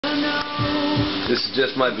This is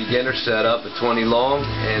just my beginner setup at 20 long,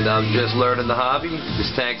 and I'm just learning the hobby.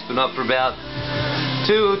 This tank's been up for about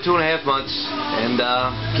 2.5 months, and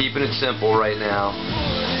keeping it simple right now.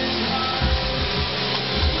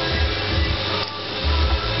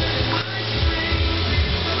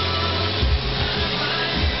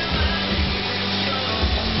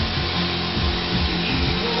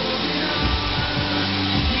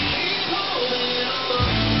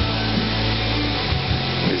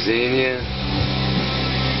 Xenia,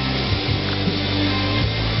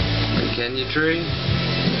 Kenya tree.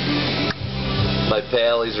 My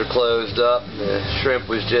pallies are closed up. The shrimp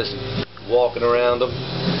was just walking around them.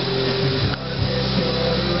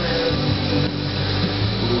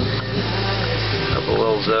 Couple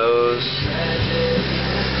little zoes.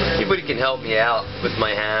 Anybody can help me out with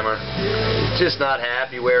my hammer. Just not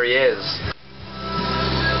happy where he is.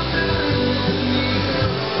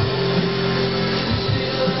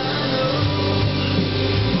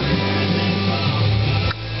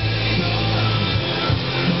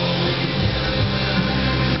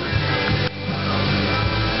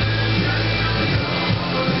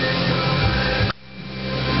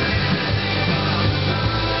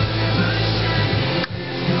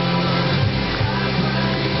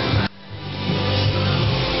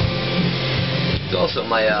 Also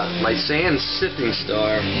my sand sifting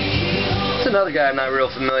star. It's another guy I'm not real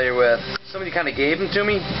familiar with. Somebody kind of gave him to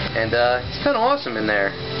me, and he's kind of awesome in there.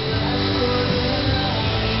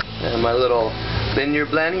 And my little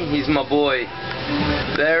Blenny, he's my boy.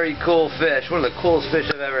 Very cool fish. One of the coolest fish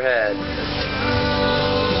I've ever had.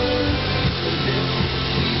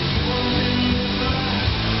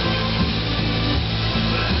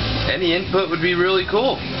 Any input would be really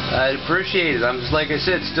cool. I'd appreciate it. I'm just, like I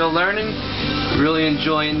said, still learning, really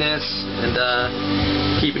enjoying this,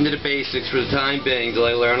 and keeping to the basics for the time being till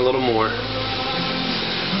I learn a little more.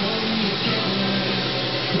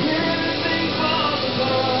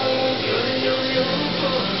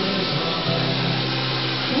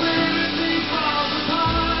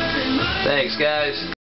 Thanks, guys.